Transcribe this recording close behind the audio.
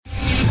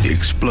the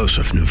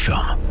explosive new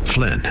film,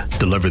 Flynn,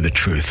 Deliver the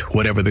Truth,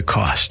 Whatever the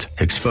Cost,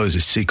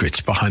 exposes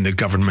secrets behind the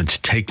government's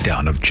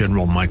takedown of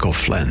General Michael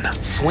Flynn.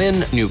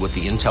 Flynn knew what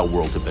the intel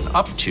world had been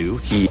up to.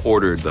 He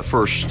ordered the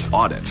first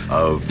audit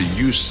of the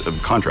use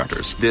of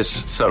contractors.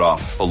 This set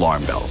off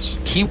alarm bells.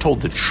 He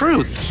told the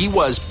truth. He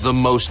was the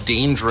most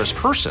dangerous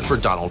person for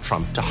Donald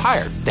Trump to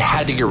hire. They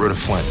had to get rid of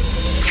Flynn.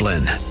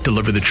 Flynn,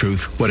 Deliver the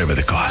Truth, Whatever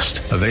the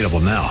Cost. Available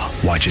now.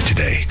 Watch it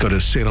today. Go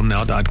to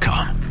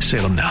salemnow.com.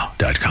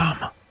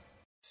 salemnow.com.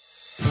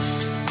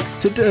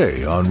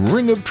 Today on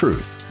Ring of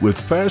Truth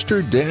with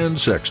Pastor Dan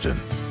Sexton.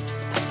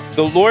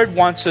 The Lord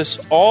wants us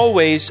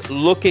always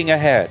looking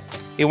ahead.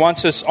 He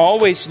wants us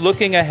always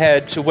looking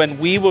ahead to when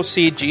we will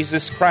see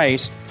Jesus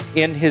Christ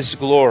in His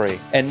glory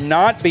and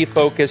not be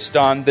focused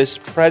on this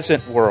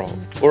present world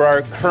or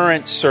our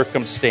current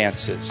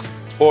circumstances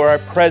or our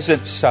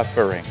present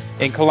suffering.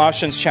 In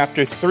Colossians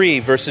chapter 3,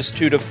 verses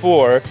 2 to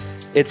 4,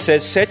 it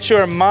says, "Set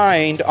your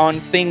mind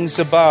on things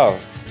above,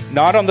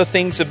 not on the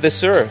things of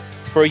this earth.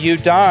 For you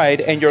died,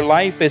 and your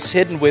life is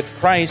hidden with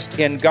Christ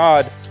in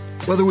God."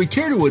 Whether we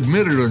care to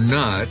admit it or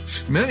not,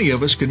 many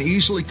of us can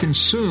easily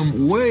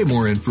consume way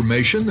more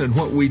information than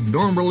what we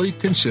normally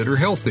consider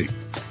healthy.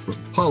 From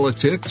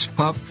politics,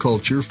 pop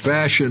culture,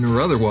 fashion,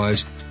 or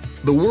otherwise,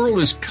 the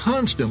world is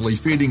constantly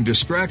feeding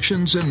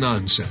distractions and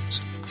nonsense.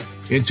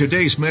 In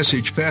today's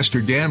message, Pastor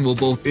Dan will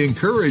both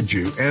encourage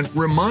you and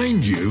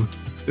remind you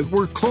that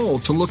we're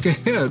called to look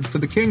ahead for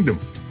the kingdom.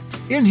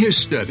 In his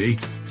study,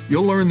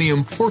 you'll learn the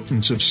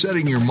importance of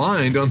setting your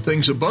mind on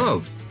things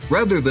above,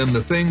 rather than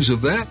the things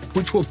of that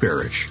which will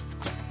perish.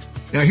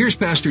 Now here's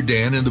Pastor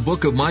Dan in the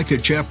book of Micah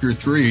chapter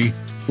 3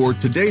 for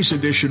today's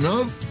edition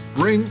of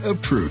Ring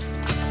of Truth.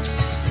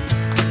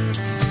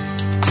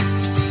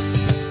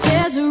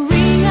 There's a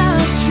ring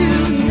of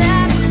truth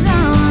that is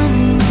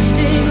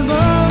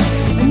unmistakable,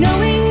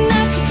 knowing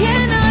that you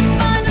cannot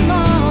find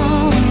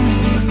alone.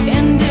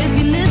 And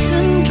if you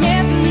listen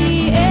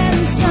carefully,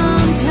 and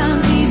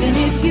sometimes even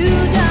if you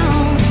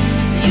don't,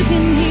 you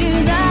can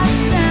hear that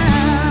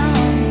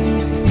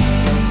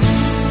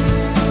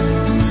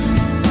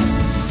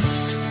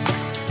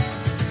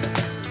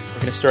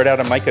We're going to start out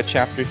in Micah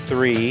chapter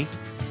 3.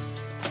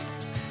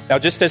 Now,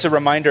 just as a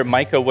reminder,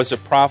 Micah was a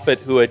prophet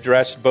who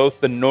addressed both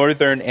the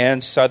northern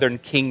and southern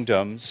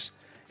kingdoms.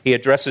 He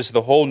addresses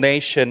the whole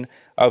nation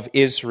of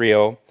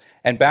Israel.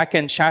 And back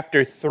in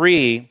chapter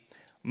 3,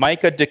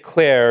 Micah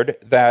declared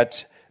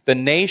that the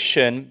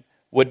nation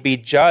would be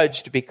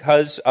judged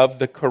because of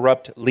the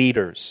corrupt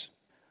leaders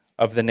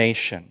of the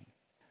nation.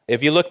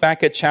 If you look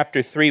back at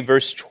chapter 3,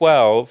 verse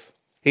 12,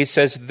 he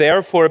says,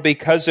 "Therefore,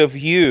 because of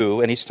you,"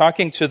 and he's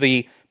talking to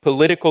the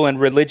political and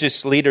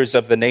religious leaders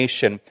of the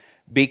nation,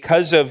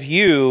 "because of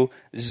you,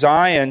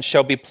 Zion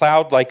shall be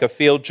plowed like a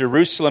field,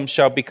 Jerusalem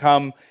shall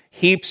become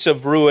heaps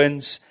of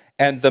ruins,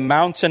 and the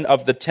mountain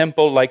of the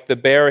temple like the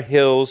bare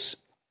hills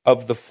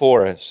of the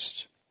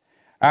forest."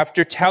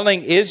 After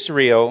telling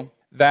Israel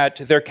that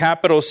their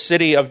capital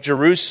city of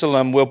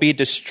Jerusalem will be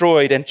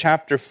destroyed, in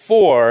chapter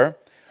 4,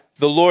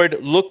 the Lord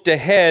looked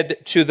ahead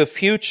to the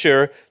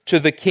future, to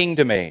the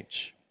kingdom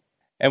age.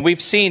 And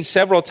we've seen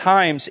several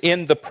times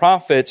in the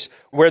prophets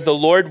where the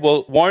Lord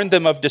will warn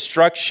them of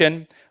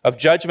destruction, of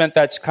judgment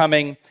that's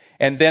coming,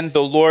 and then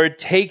the Lord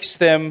takes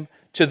them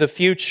to the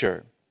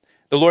future.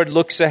 The Lord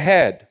looks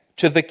ahead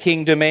to the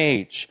kingdom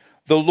age.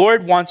 The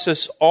Lord wants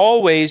us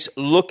always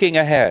looking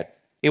ahead.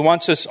 He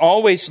wants us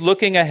always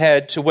looking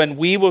ahead to when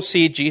we will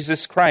see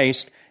Jesus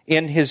Christ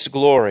in His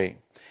glory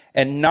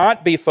and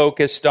not be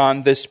focused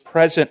on this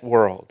present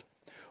world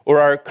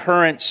or our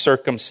current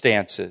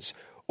circumstances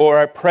or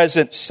our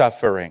present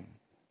suffering.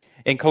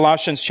 In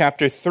Colossians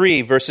chapter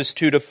 3, verses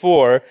 2 to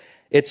 4,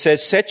 it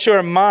says, "Set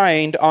your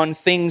mind on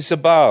things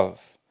above,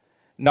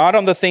 not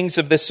on the things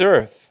of this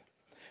earth.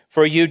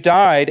 For you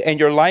died, and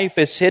your life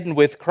is hidden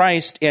with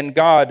Christ in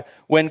God.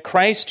 When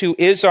Christ, who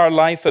is our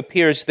life,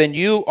 appears, then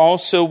you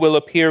also will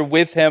appear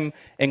with Him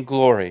in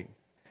glory."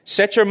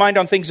 Set your mind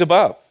on things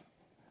above,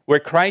 where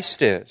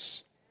Christ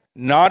is,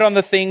 not on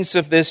the things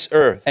of this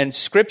earth. And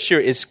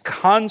Scripture is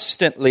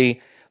constantly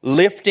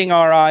lifting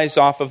our eyes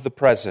off of the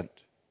present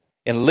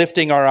and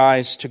lifting our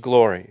eyes to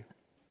glory.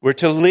 We're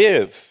to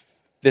live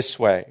this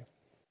way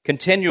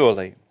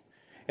continually.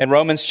 In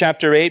Romans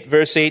chapter 8,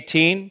 verse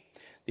 18,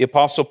 the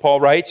Apostle Paul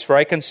writes, "For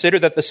I consider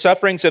that the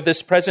sufferings of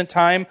this present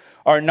time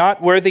are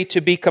not worthy to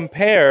be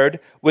compared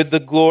with the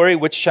glory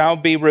which shall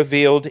be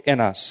revealed in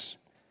us."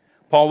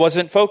 Paul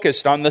wasn't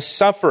focused on the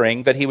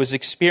suffering that he was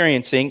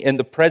experiencing in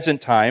the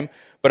present time,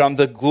 but on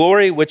the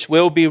glory which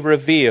will be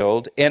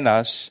revealed in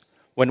us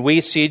when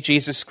we see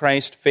Jesus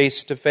Christ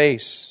face to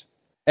face.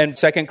 In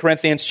 2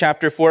 Corinthians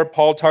chapter 4,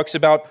 Paul talks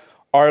about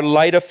our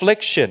light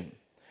affliction,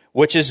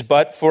 which is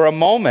but for a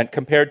moment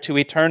compared to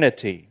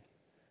eternity.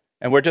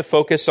 And we're to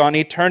focus on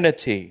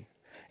eternity.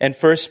 In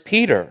 1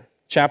 Peter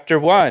chapter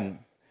 1,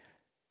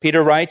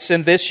 Peter writes,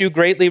 "In this you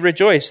greatly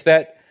rejoice,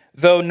 that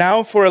though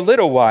now for a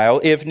little while,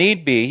 if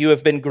need be, you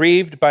have been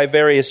grieved by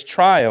various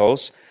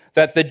trials,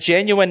 that the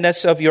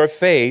genuineness of your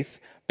faith,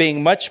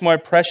 being much more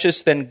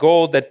precious than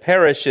gold that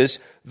perishes,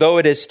 though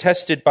it is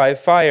tested by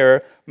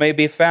fire, may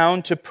be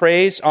found to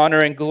praise, honor,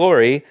 and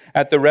glory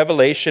at the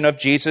revelation of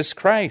Jesus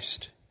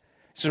Christ.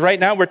 So right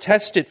now we're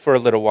tested for a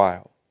little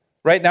while.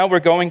 Right now we're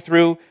going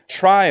through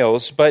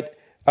trials, but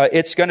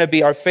it's going to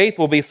be, our faith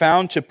will be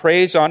found to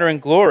praise, honor,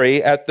 and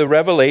glory at the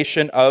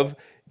revelation of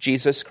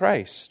Jesus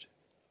Christ.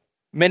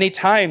 Many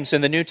times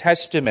in the New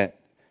Testament,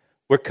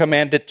 we're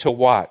commanded to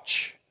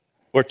watch,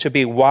 or to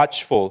be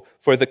watchful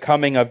for the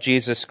coming of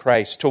Jesus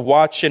Christ, to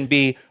watch and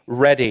be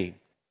ready.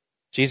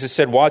 Jesus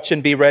said, watch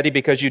and be ready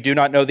because you do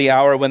not know the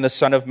hour when the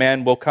Son of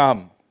Man will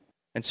come.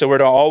 And so we're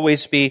to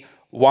always be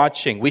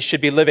watching. We should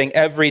be living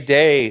every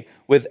day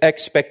with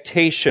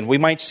expectation. We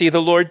might see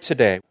the Lord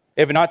today,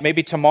 if not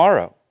maybe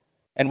tomorrow.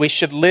 And we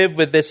should live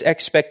with this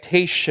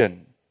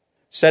expectation,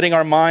 setting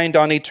our mind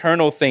on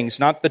eternal things,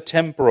 not the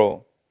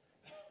temporal,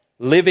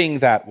 living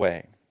that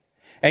way.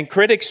 And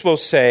critics will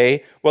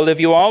say, well, if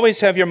you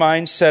always have your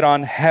mind set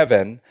on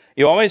heaven,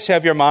 you always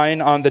have your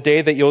mind on the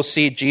day that you'll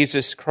see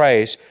Jesus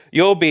Christ,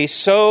 you'll be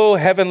so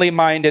heavenly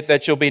minded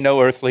that you'll be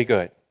no earthly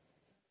good.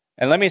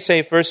 And let me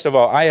say, first of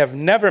all, I have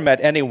never met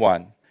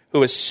anyone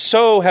who is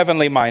so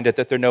heavenly minded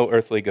that they're no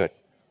earthly good.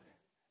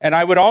 And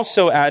I would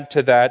also add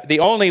to that, the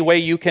only way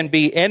you can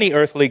be any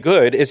earthly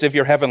good is if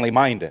you're heavenly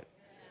minded.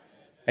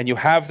 And you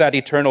have that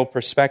eternal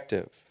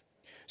perspective.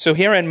 So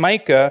here in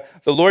Micah,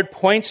 the Lord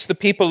points the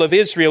people of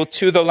Israel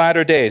to the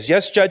latter days.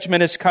 Yes,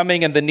 judgment is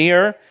coming in the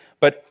near,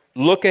 but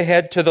look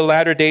ahead to the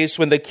latter days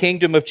when the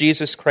kingdom of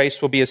Jesus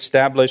Christ will be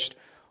established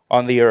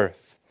on the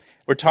earth.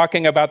 We're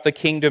talking about the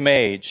kingdom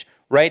age.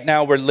 Right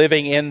now we're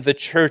living in the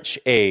church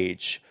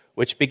age,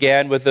 which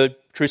began with the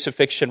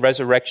crucifixion,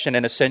 resurrection,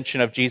 and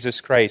ascension of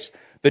Jesus Christ.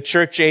 The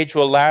church age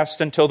will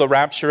last until the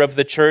rapture of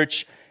the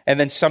church, and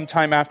then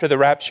sometime after the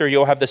rapture,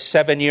 you'll have the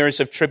 7 years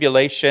of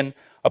tribulation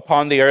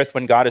upon the earth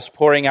when God is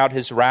pouring out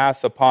his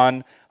wrath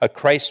upon a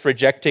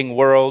Christ-rejecting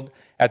world.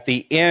 At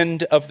the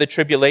end of the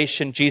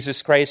tribulation,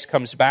 Jesus Christ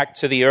comes back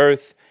to the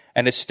earth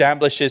and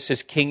establishes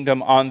his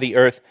kingdom on the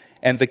earth,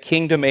 and the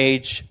kingdom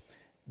age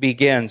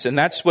begins. And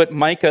that's what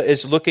Micah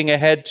is looking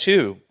ahead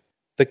to,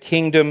 the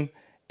kingdom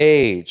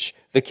age.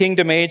 The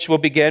kingdom age will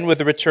begin with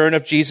the return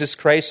of Jesus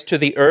Christ to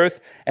the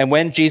earth, and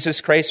when Jesus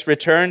Christ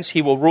returns,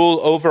 he will rule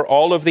over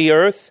all of the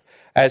earth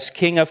as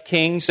King of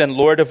Kings and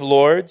Lord of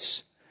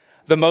Lords.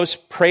 The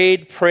most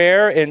prayed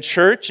prayer in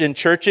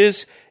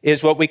churches,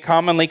 is what we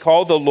commonly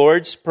call the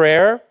Lord's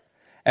Prayer.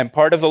 And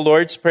part of the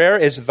Lord's Prayer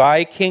is,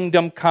 thy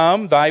kingdom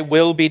come, thy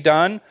will be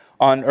done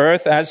on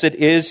earth as it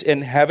is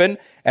in heaven.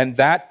 And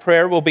that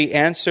prayer will be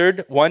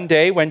answered one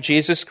day when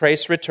Jesus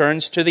Christ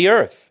returns to the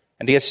earth.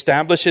 And he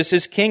establishes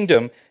his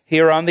kingdom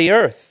here on the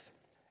earth.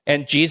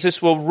 And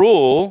Jesus will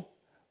rule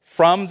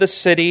from the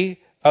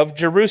city of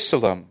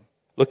Jerusalem.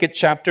 Look at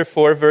chapter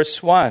 4,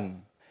 verse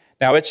 1.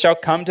 Now it shall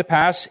come to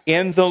pass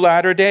in the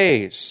latter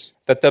days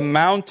that the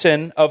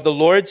mountain of the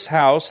Lord's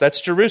house,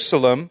 that's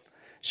Jerusalem,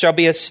 shall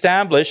be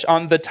established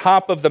on the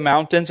top of the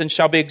mountains and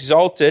shall be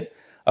exalted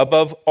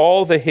above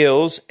all the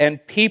hills,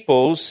 and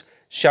peoples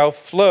shall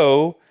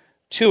flow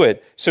to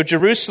it. So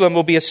Jerusalem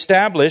will be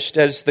established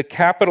as the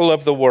capital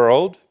of the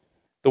world.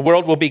 The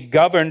world will be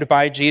governed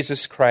by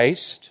Jesus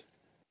Christ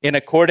in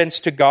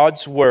accordance to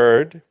God's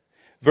word.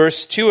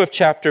 Verse 2 of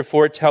chapter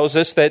 4 tells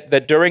us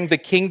that during the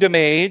kingdom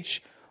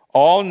age,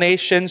 all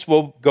nations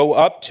will go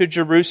up to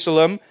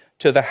Jerusalem,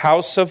 to the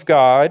house of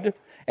God,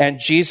 and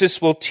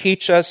Jesus will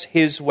teach us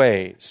his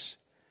ways.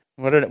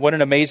 What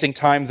an amazing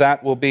time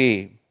that will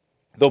be.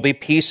 There'll be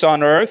peace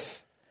on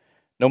earth,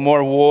 no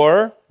more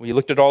war. We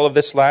looked at all of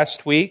this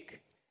last week.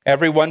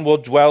 Everyone will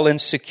dwell in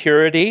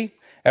security.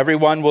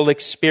 Everyone will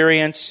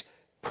experience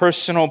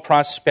personal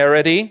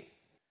prosperity.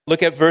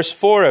 Look at verse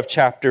 4 of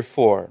chapter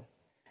 4.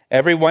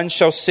 Everyone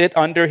shall sit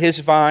under his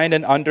vine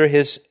and under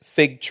his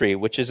fig tree,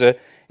 which is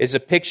a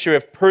picture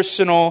of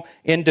personal,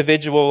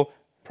 individual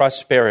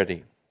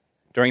prosperity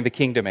during the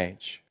kingdom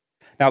age.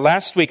 Now,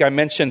 last week I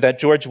mentioned that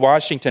George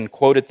Washington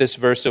quoted this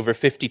verse over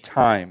 50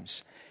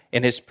 times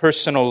in his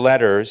personal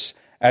letters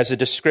as a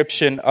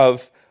description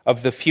of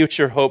the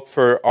future hope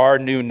for our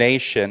new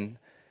nation,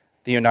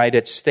 the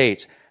United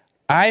States.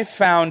 I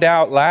found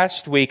out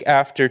last week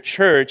after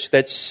church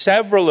that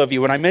several of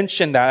you, when I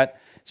mentioned that,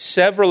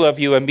 several of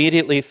you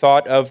immediately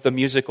thought of the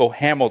musical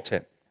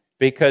Hamilton,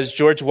 because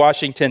George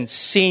Washington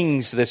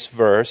sings this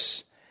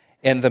verse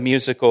in the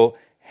musical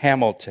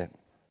Hamilton.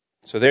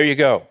 So there you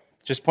go.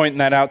 Just pointing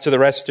that out to the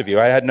rest of you.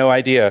 I had no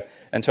idea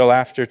until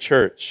after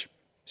church.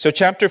 So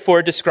chapter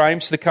 4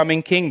 describes the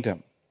coming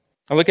kingdom.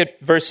 Now look at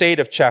verse 8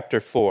 of chapter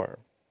 4.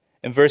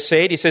 In verse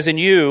 8, he says, "And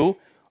you,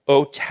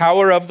 O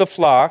tower of the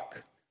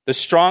flock, the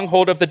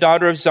stronghold of the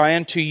daughter of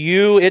Zion, to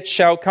you it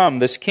shall come,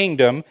 this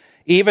kingdom,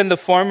 even the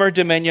former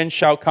dominion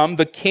shall come,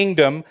 the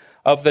kingdom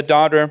of the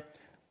daughter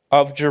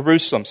of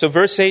Jerusalem." So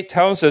verse 8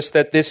 tells us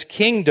that this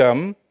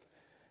kingdom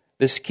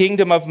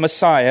of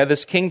Messiah,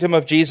 this kingdom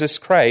of Jesus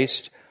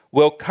Christ,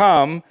 will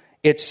come,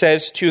 it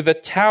says, to the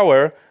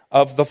tower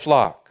of the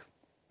flock.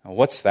 Now,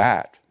 what's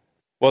that?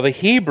 Well, the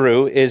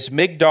Hebrew is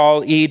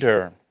Migdal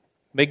Eder.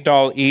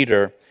 Migdal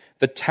Eder.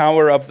 the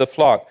tower of the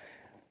flock.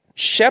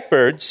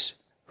 Shepherds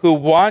who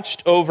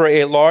watched over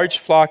a large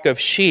flock of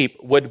sheep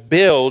would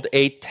build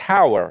a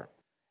tower.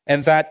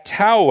 And that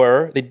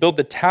tower, they'd build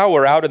the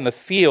tower out in the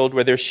field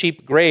where their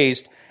sheep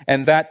grazed,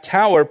 and that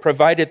tower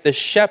provided the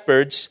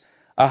shepherds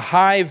a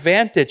high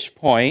vantage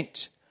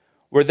point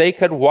where they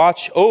could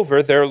watch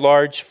over their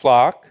large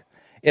flock.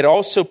 It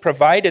also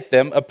provided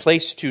them a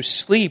place to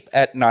sleep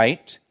at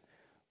night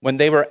when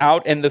they were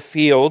out in the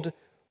field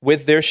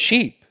with their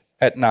sheep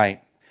at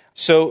night.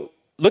 So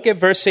look at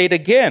verse 8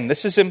 again.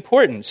 This is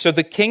important. So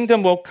the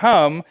kingdom will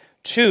come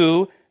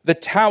to the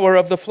tower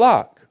of the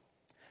flock.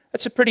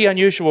 That's a pretty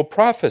unusual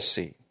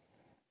prophecy.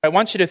 I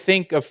want you to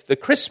think of the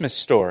Christmas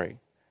story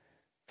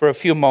for a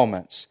few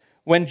moments.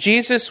 When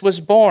Jesus was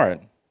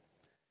born,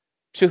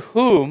 to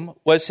whom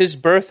was his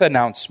birth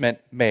announcement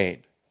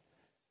made?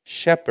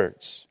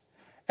 Shepherds.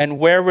 And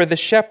where were the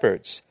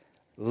shepherds?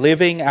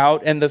 Living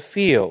out in the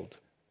field,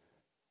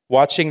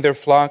 watching their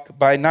flock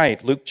by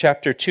night. Luke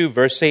chapter 2,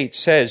 verse 8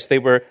 says they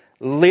were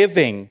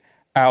living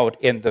out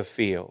in the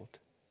field.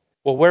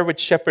 Well, where would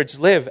shepherds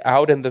live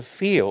out in the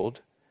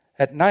field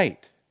at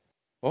night?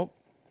 Well,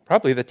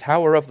 probably the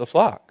tower of the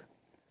flock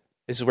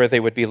is where they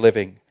would be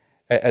living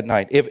at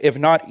night. If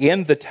not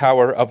in the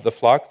tower of the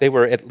flock, they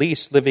were at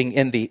least living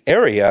in the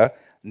area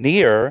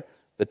near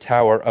the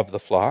tower of the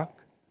flock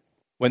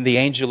when the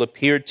angel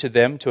appeared to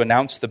them to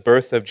announce the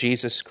birth of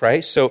Jesus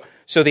Christ.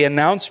 So the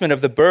announcement of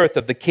the birth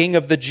of the King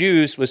of the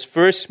Jews was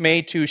first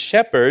made to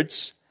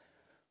shepherds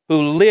who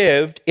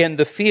lived in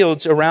the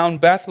fields around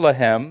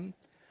Bethlehem,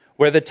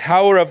 where the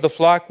tower of the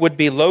flock would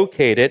be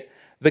located.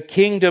 The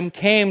kingdom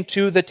came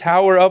to the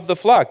tower of the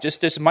flock,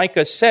 just as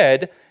Micah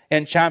said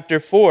in chapter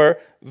 4,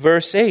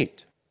 verse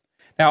 8.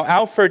 Now,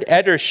 Alfred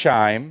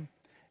Edersheim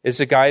is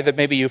a guy that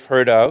maybe you've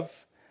heard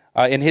of.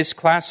 In his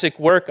classic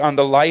work on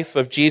the life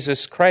of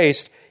Jesus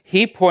Christ,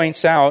 he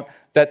points out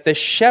that the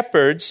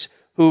shepherds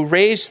who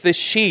raised the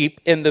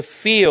sheep in the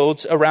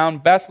fields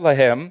around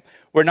Bethlehem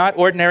were not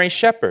ordinary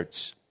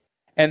shepherds,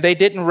 and they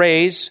didn't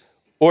raise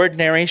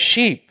ordinary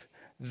sheep.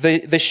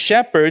 The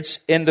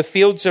shepherds in the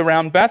fields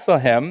around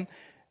Bethlehem,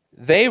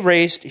 they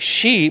raised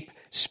sheep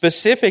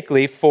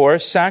specifically for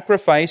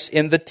sacrifice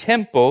in the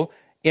temple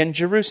in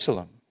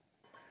Jerusalem.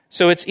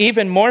 So it's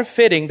even more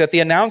fitting that the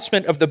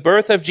announcement of the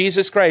birth of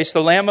Jesus Christ,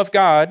 the Lamb of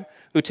God,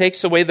 who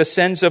takes away the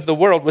sins of the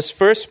world, was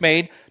first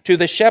made to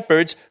the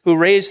shepherds who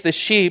raised the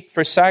sheep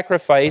for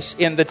sacrifice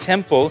in the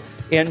temple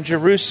in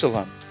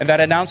Jerusalem. And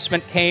that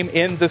announcement came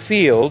in the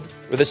field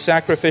where the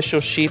sacrificial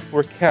sheep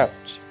were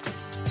kept.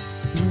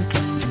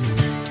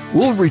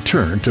 We'll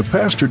return to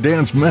Pastor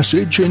Dan's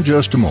message in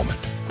just a moment.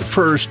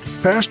 First,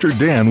 Pastor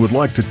Dan would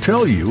like to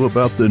tell you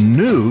about the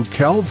new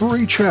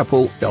Calvary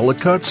Chapel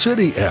Ellicott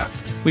City app.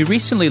 We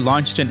recently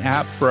launched an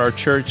app for our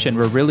church, and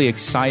we're really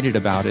excited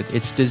about it.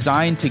 It's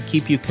designed to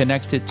keep you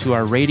connected to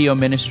our radio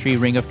ministry,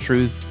 Ring of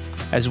Truth,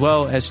 as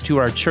well as to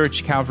our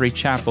church, Calvary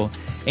Chapel.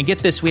 And get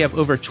this, we have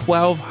over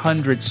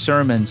 1,200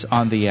 sermons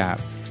on the app.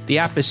 The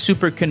app is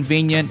super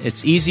convenient,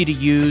 it's easy to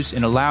use,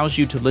 and allows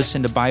you to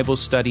listen to Bible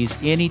studies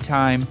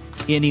anytime,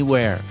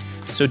 anywhere.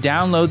 So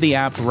download the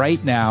app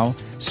right now,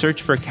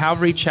 search for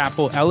Calvary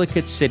Chapel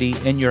Ellicott City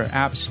in your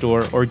app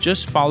store, or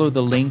just follow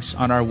the links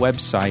on our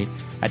website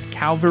at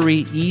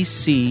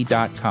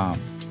calvaryec.com.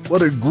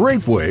 What a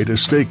great way to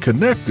stay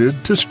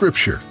connected to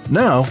Scripture.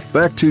 Now,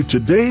 back to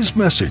today's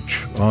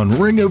message on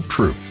Ring of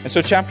Truth. And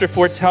so chapter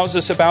 4 tells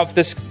us about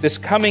this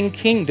coming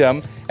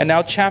kingdom, and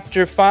now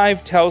chapter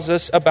 5 tells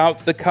us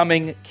about the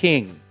coming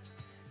king.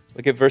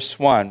 Look at verse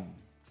 1.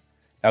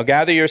 Now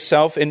gather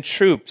yourself in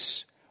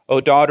troops,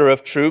 O daughter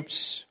of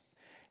troops.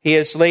 He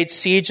has laid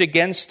siege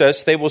against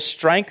us. They will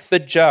strike the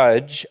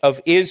judge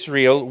of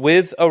Israel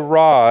with a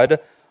rod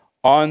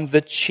on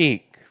the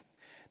cheek.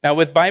 Now,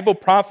 with Bible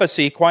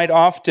prophecy, quite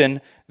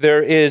often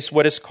there is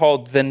what is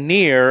called the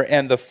near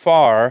and the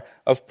far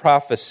of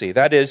prophecy.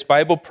 That is,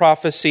 Bible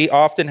prophecy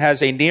often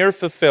has a near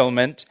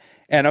fulfillment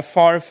and a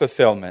far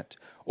fulfillment,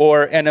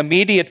 or an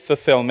immediate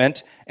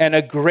fulfillment and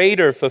a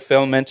greater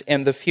fulfillment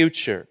in the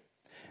future.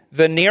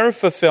 The near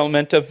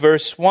fulfillment of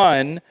verse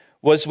 1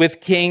 was with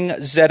King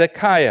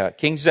Zedekiah.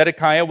 King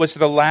Zedekiah was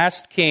the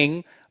last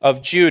king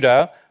of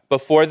Judah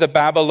before the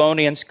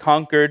Babylonians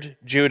conquered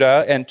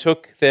Judah and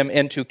took them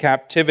into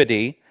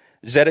captivity.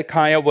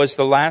 Zedekiah was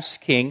the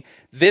last king.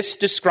 This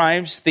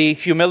describes the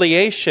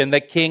humiliation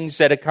that King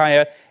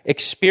Zedekiah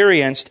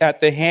experienced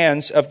at the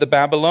hands of the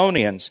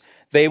Babylonians.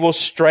 They will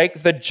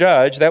strike the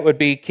judge, that would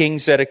be King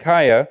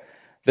Zedekiah,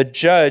 the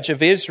judge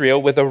of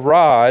Israel, with a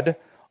rod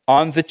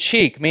on the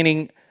cheek,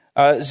 meaning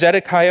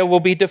Zedekiah will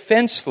be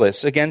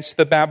defenseless against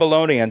the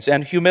Babylonians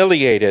and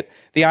humiliated.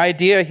 The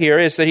idea here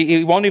is that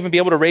he won't even be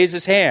able to raise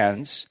his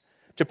hands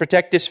to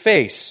protect his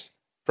face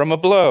from a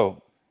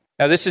blow.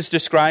 Now, this is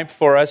described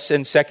for us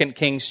in 2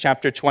 Kings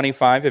chapter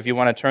 25, if you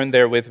want to turn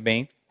there with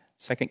me.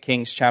 2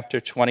 Kings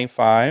chapter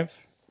 25,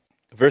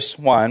 verse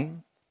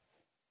 1.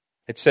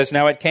 It says,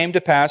 Now it came to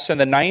pass in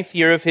the 9th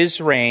year of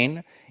his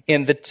reign,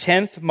 in the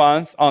 10th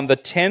month, on the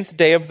 10th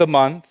day of the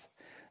month,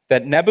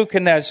 that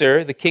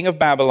Nebuchadnezzar, the king of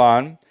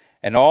Babylon,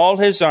 and all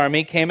his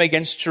army came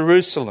against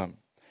Jerusalem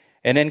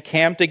and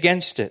encamped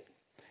against it.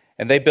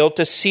 And they built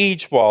a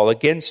siege wall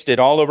against it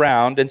all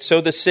around, and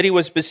so the city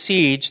was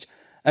besieged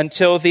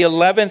until the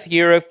 11th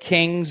year of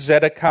King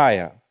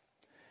Zedekiah.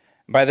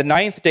 By the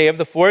 9th day of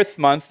the 4th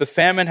month, the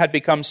famine had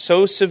become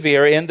so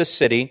severe in the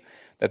city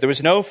that there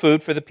was no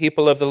food for the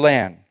people of the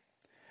land.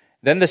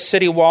 Then the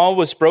city wall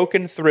was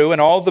broken through,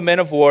 and all the men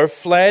of war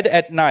fled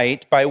at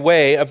night by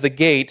way of the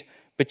gate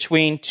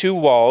between two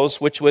walls,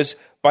 which was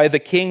by the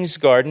king's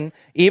garden,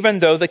 even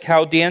though the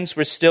Chaldeans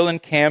were still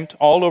encamped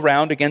all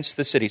around against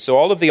the city. So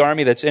all of the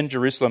army that's in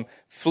Jerusalem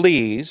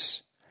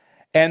flees,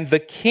 and the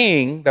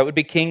king, that would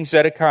be King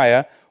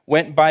Zedekiah,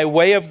 went by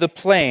way of the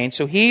plain,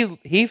 so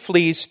he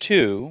flees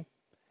too.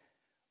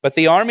 But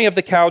the army of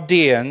the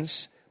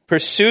Chaldeans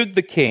pursued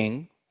the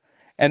king,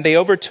 and they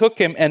overtook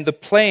him in the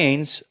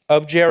plains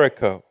of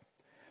Jericho.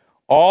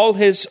 All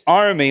his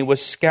army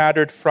was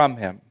scattered from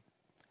him.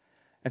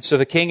 And so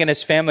the king and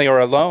his family are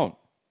alone.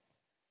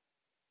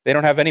 They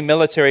don't have any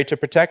military to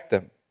protect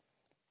them.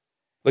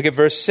 Look at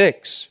verse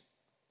 6.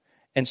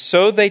 And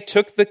so they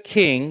took the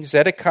king,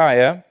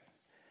 Zedekiah,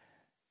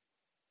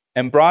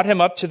 and brought him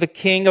up to the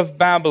king of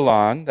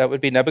Babylon, that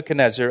would be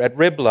Nebuchadnezzar, at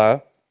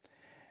Riblah,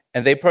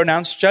 and they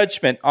pronounced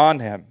judgment on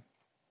him.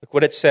 Look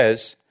what it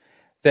says.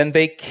 Then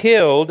they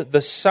killed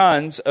the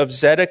sons of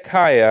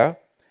Zedekiah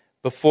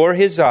before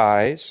his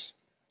eyes,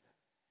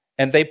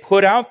 and they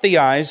put out the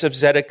eyes of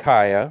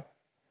Zedekiah,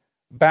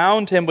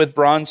 bound him with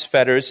bronze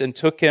fetters, and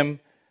took him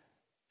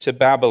to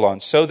Babylon,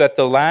 so that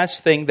the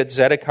last thing that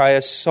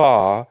Zedekiah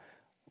saw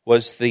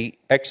was the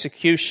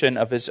execution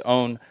of his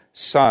own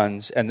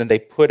sons, and then they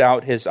put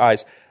out his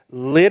eyes.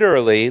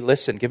 Literally,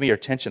 listen, give me your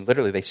attention,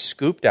 literally, they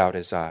scooped out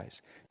his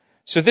eyes.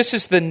 So this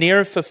is the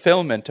near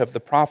fulfillment of the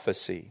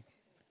prophecy.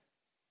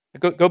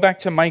 Go back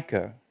to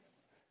Micah.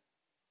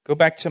 Go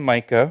back to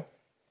Micah.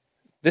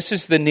 This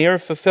is the near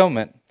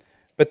fulfillment.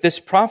 But this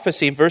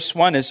prophecy, verse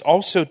 1, is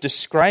also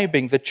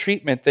describing the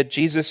treatment that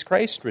Jesus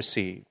Christ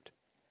received.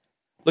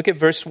 Look at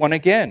verse 1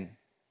 again.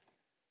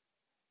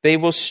 They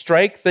will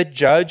strike the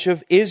judge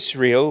of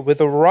Israel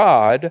with a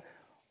rod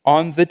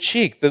on the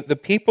cheek. The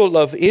people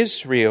of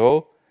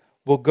Israel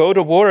will go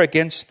to war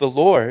against the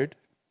Lord.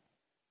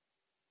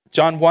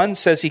 John 1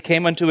 says he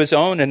came unto his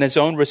own, and his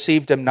own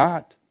received him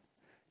not.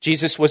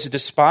 Jesus was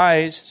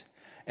despised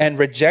and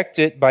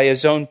rejected by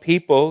his own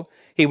people.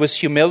 He was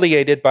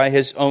humiliated by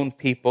his own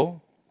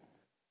people.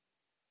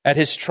 At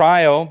his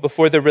trial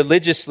before the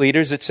religious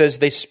leaders, it says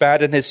they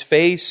spat in his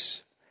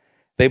face.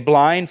 They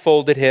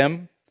blindfolded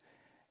him,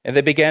 and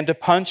they began to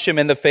punch him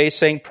in the face,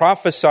 saying,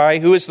 "Prophesy,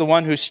 who is the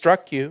one who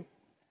struck you?"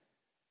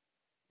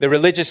 The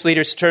religious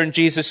leaders turned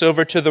Jesus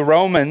over to the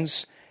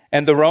Romans,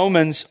 and the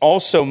Romans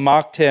also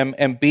mocked him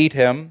and beat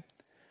him.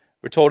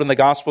 We're told in the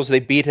Gospels they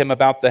beat him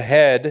about the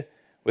head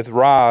with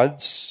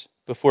rods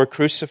before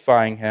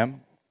crucifying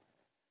him.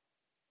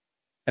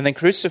 And then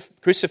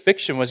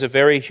crucifixion was a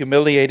very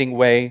humiliating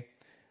way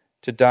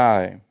to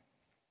die.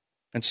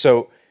 And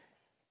so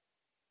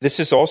this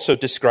is also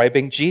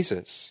describing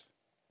Jesus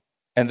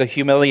and the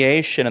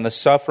humiliation and the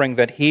suffering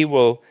that he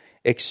will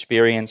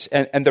experience.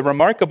 And the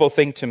remarkable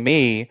thing to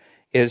me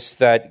is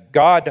that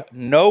God,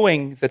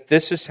 knowing that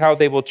this is how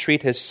they will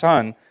treat his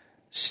son,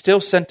 still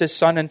sent his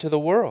son into the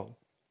world.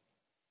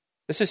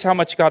 This is how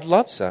much God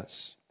loves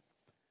us.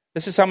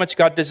 This is how much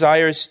God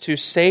desires to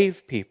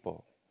save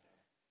people,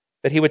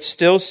 that he would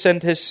still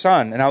send his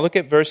son. And now look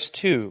at verse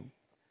 2.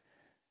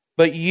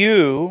 But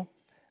you,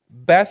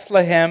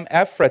 Bethlehem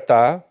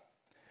Ephrathah,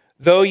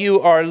 though you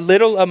are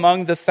little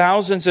among the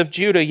thousands of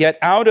Judah, yet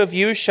out of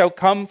you shall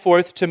come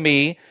forth to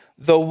me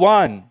the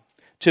one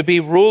to be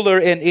ruler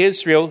in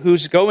Israel,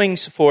 whose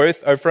goings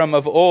forth are from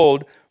of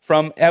old,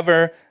 from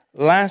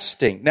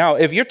everlasting. Now,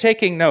 if you're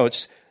taking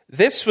notes,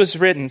 this was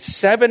written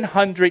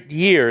 700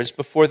 years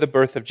before the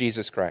birth of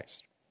Jesus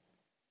Christ.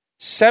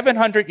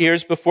 700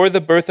 years before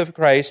the birth of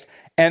Christ,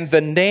 and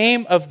the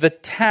name of the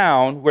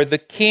town where the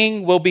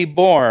king will be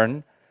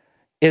born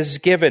is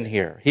given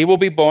here. He will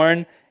be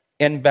born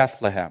in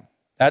Bethlehem.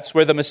 That's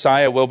where the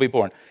Messiah will be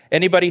born.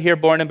 Anybody here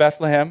born in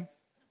Bethlehem?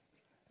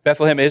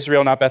 Bethlehem,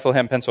 Israel, not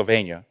Bethlehem,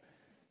 Pennsylvania.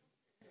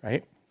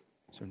 Right?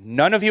 So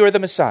none of you are the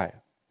Messiah,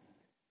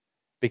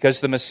 because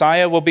the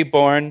Messiah will be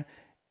born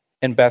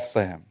in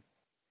Bethlehem.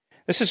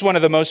 This is one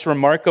of the most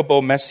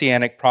remarkable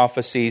messianic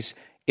prophecies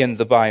in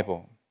the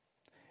Bible.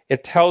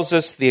 It tells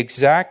us the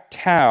exact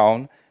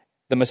town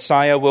the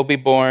Messiah will be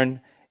born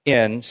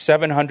in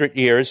 700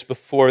 years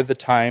before the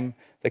time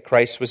that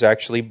Christ was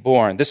actually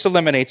born. This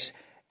eliminates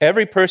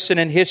every person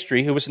in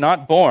history who was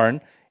not born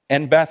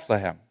in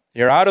Bethlehem.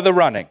 You're out of the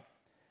running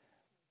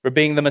for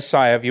being the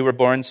Messiah if you were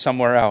born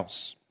somewhere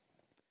else.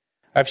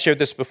 I've shared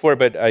this before,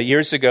 but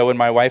years ago when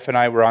my wife and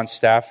I were on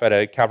staff at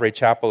a Calvary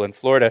Chapel in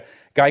Florida, a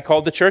guy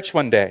called the church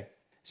one day,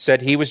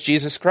 said he was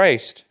Jesus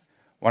Christ,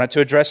 wanted to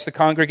address the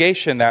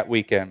congregation that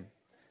weekend.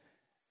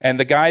 And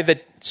the guy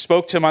that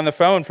spoke to him on the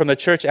phone from the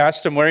church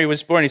asked him where he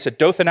was born. He said,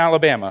 Dothan,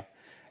 Alabama.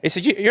 He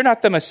said, you're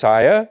not the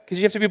Messiah, because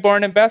you have to be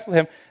born in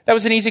Bethlehem. That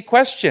was an easy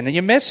question, and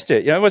you missed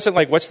it. It wasn't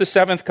like, what's the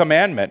seventh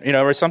commandment,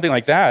 or something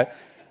like that.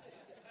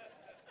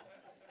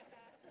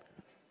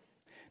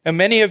 And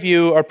many of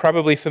you are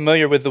probably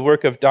familiar with the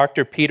work of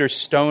Dr. Peter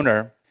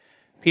Stoner.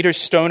 Peter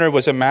Stoner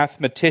was a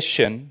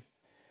mathematician,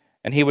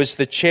 and he was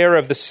the chair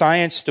of the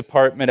science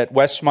department at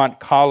Westmont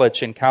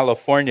College in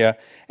California.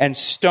 And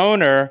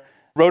Stoner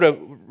wrote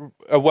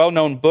a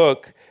well-known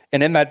book,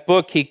 and in that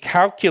book he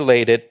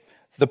calculated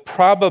the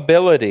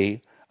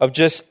probability of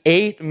just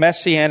 8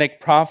 messianic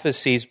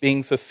prophecies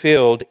being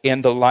fulfilled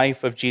in the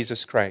life of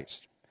Jesus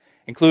Christ,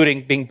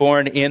 including being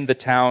born in the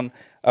town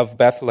of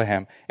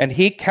Bethlehem. And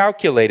he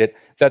calculated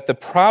that the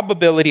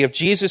probability of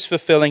Jesus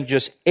fulfilling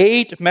just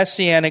 8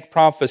 messianic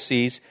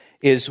prophecies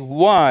is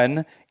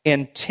 1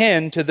 in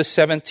 10 to the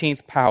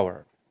 17th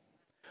power,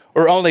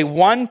 or only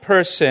one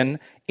person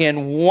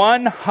in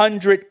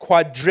 100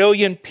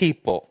 quadrillion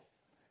people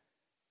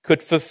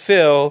could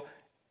fulfill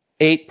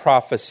 8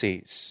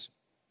 prophecies.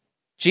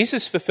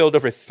 Jesus fulfilled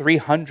over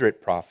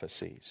 300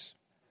 prophecies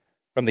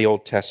from the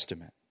Old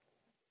Testament.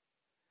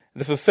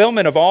 The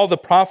fulfillment of all the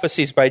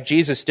prophecies by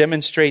Jesus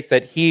demonstrate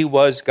that he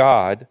was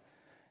God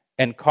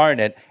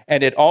incarnate,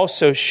 and it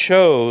also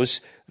shows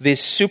the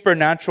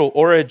supernatural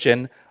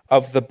origin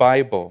of the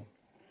Bible.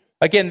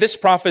 Again, this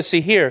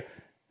prophecy here,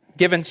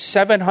 given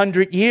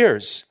 700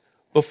 years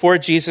before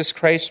Jesus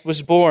Christ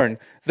was born.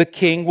 The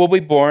king will be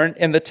born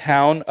in the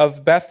town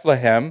of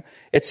Bethlehem.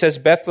 It says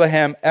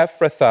Bethlehem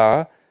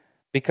Ephrathah,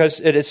 because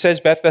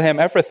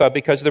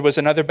there was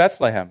another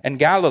Bethlehem in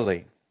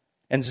Galilee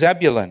and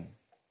Zebulun.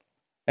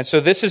 And so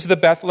this is the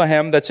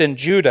Bethlehem that's in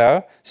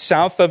Judah,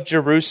 south of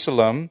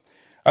Jerusalem.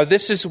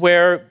 This is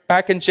where,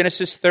 back in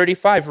Genesis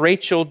 35,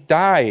 Rachel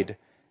died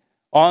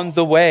on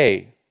the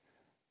way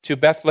to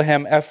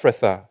Bethlehem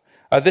Ephrathah.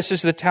 This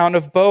is the town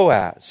of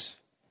Boaz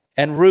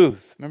and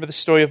Ruth. Remember the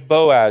story of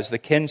Boaz, the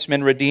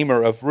kinsman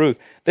redeemer of Ruth.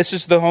 This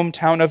is the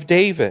hometown of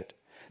David.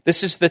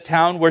 This is the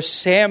town where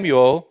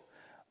Samuel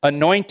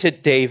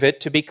anointed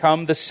David to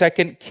become the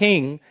second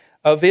king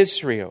of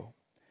Israel.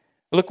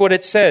 Look what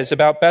it says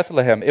about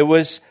Bethlehem. It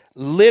was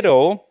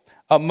little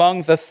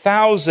among the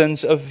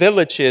thousands of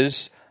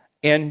villages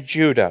in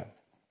Judah.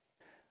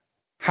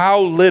 How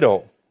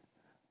little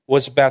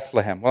was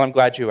Bethlehem? Well, I'm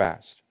glad you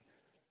asked.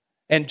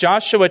 In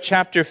Joshua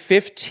chapter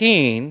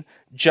 15,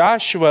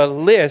 Joshua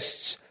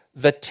lists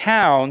the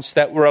towns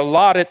that were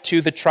allotted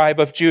to the tribe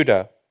of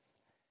Judah.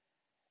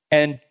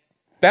 And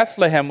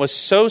Bethlehem was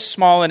so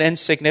small and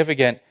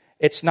insignificant,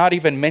 it's not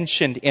even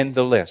mentioned in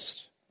the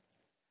list.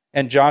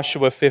 In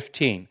Joshua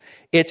 15,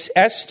 it's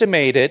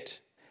estimated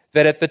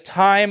that at the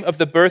time of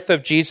the birth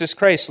of Jesus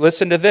Christ,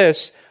 listen to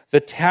this, the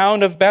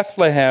town of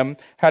Bethlehem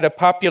had a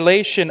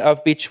population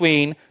of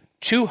between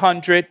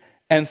 200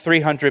 and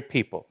 300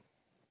 people.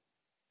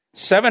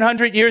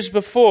 700 years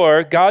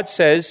before, God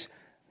says,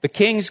 the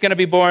king's going to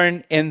be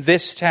born in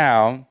this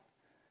town,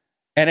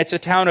 and it's a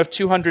town of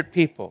 200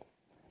 people,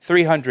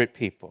 300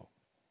 people.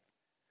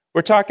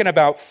 We're talking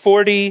about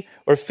 40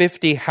 or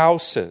 50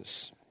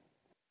 houses.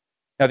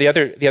 Now, the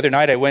other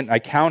night I went and I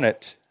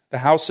counted the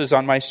houses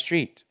on my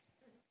street.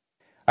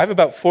 I have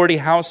about 40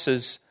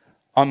 houses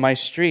on my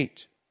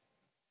street.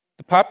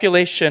 The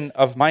population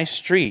of my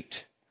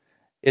street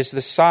is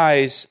the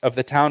size of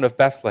the town of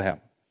Bethlehem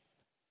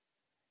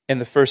in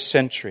the first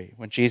century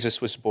when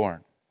Jesus was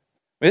born.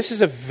 This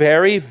is a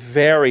very,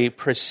 very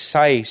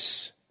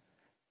precise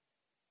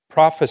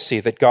prophecy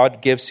that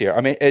God gives here.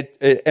 I mean,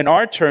 in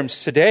our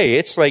terms today,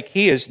 it's like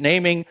he is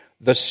naming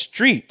the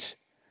street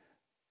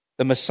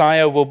the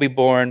Messiah will be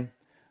born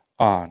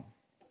on.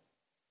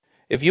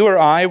 If you or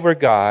I were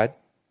God,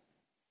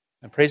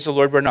 and praise the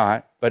Lord we're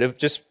not, but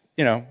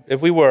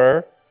if we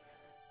were,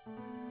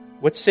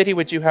 what city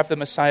would you have the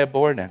Messiah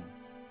born in?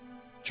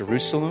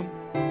 Jerusalem,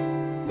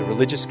 the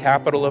religious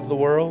capital of the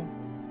world?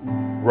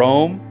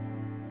 Rome,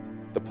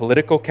 the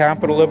political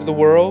capital of the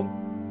world?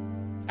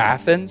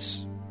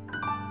 Athens,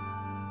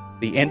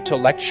 the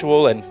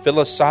intellectual and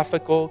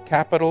philosophical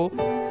capital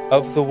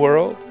of the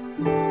world?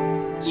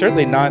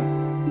 Certainly not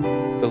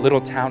the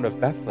little town of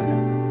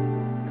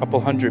Bethlehem, a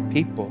couple hundred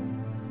people.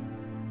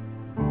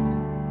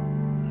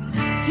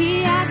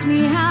 He asked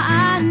me how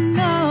I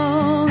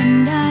know,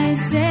 and I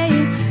say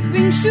it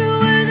rings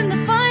truer than the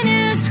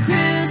finest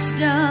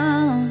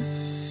crystal.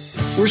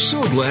 We're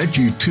so glad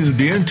you tuned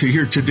in to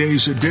hear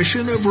today's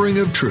edition of Ring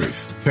of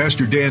Truth.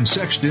 Pastor Dan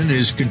Sexton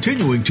is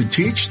continuing to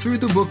teach through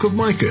the book of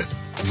Micah,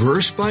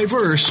 verse by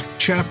verse,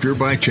 chapter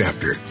by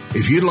chapter.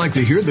 If you'd like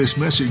to hear this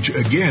message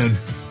again,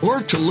 or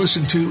to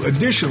listen to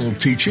additional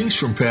teachings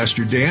from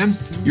Pastor Dan,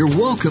 you're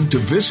welcome to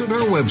visit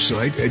our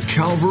website at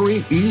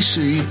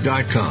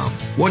calvaryec.com.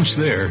 Once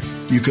there,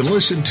 you can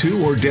listen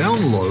to or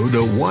download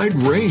a wide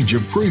range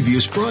of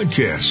previous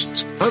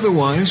broadcasts.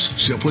 Otherwise,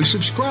 simply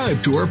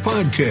subscribe to our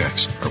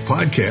podcast. Our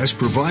podcasts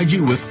provide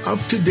you with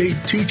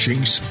up-to-date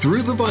teachings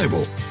through the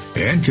Bible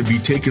and can be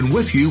taken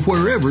with you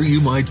wherever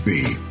you might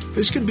be.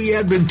 This can be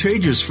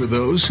advantageous for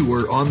those who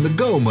are on the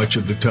go much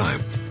of the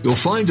time. You'll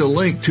find a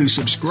link to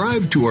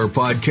subscribe to our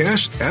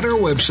podcast at our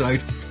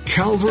website,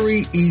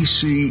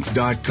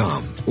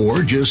 calvaryec.com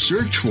or just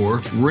search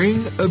for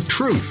Ring of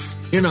Truth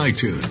in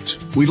iTunes.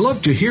 We'd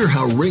love to hear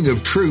how Ring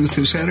of Truth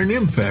has had an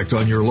impact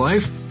on your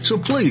life, so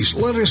please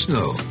let us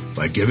know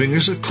by giving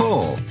us a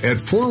call at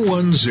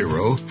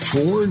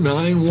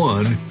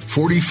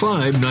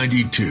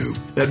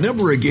 410-491-4592. That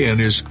number again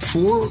is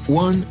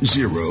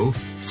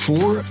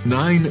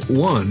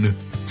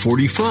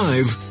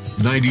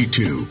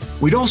 410-491-4592.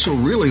 We'd also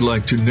really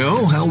like to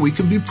know how we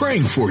can be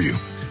praying for you.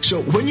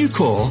 So when you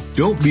call,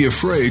 don't be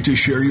afraid to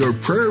share your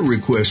prayer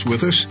requests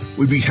with us.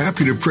 We'd be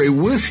happy to pray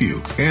with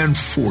you and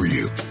for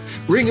you.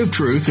 Ring of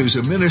Truth is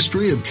a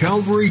ministry of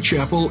Calvary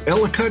Chapel,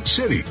 Ellicott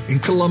City in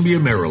Columbia,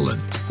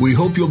 Maryland. We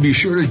hope you'll be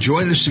sure to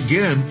join us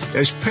again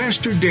as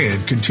Pastor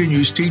Dan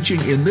continues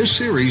teaching in this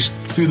series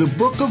through the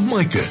book of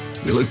Micah.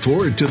 We look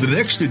forward to the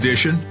next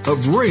edition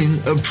of Ring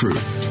of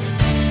Truth.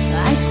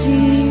 I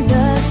see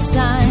the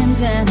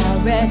signs and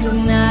I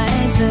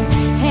recognize the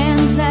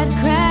hands that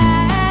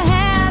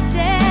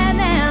crafted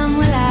them.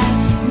 Well,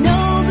 I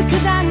know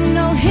because I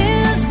know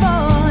His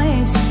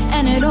voice,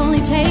 and it only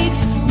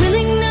takes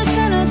willingness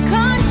and a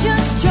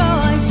conscious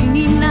choice. You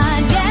need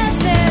not guess,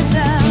 there's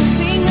a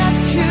ring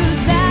of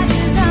truth that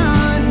is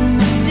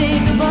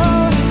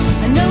unmistakable,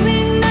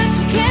 knowing that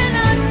you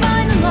cannot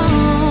find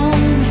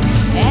alone.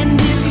 And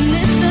if you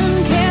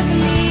listen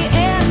carefully,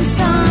 and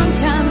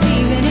sometimes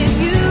even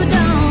if you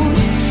don't,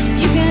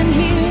 you can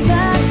hear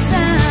that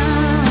sound.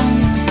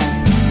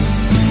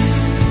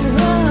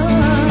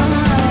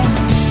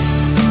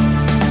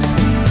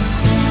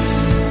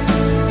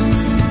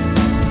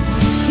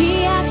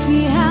 He asked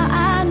me how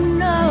I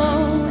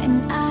know,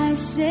 and I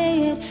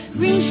say it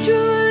rings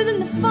truer than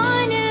the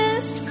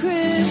finest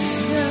crystal.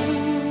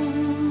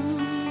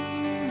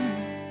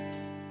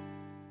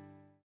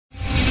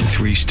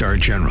 3-star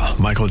General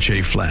Michael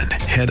J. Flynn,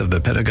 head of the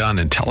Pentagon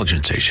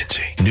Intelligence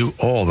Agency, knew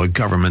all the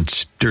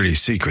government's dirty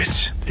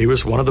secrets. He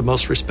was one of the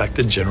most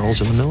respected generals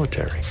in the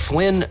military.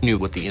 Flynn knew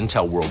what the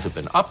intel world had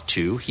been up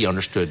to. He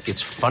understood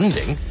its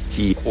funding.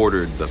 He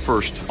ordered the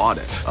first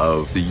audit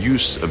of the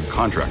use of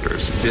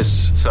contractors.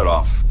 This set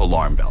off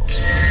alarm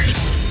bells.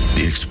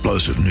 The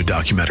explosive new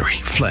documentary,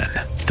 Flynn,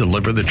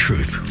 Deliver the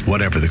Truth,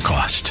 Whatever the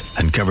Cost,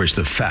 uncovers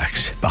the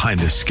facts behind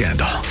this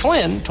scandal.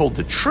 Flynn told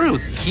the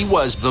truth. He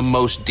was the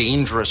most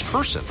dangerous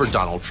person for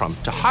Donald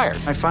Trump to hire.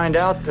 I find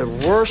out the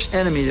worst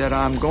enemy that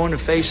I'm going to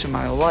face in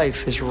my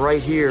life is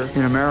right here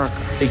in America.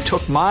 They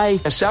took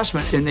my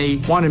assessment and they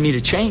wanted me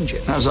to change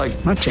it. And I was like,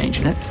 I'm not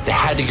changing it. They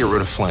had to get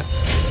rid of Flynn.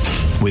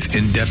 With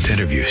in-depth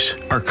interviews,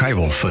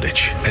 archival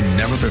footage, and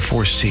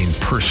never-before-seen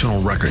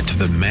personal records of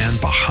the man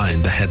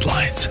behind the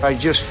headlines. I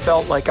just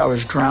felt like I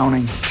was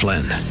drowning.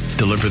 Flynn,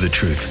 Deliver the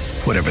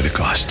Truth, Whatever the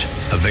Cost.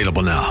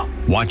 Available now.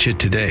 Watch it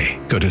today.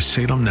 Go to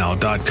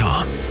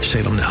salemnow.com.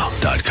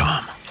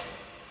 salemnow.com.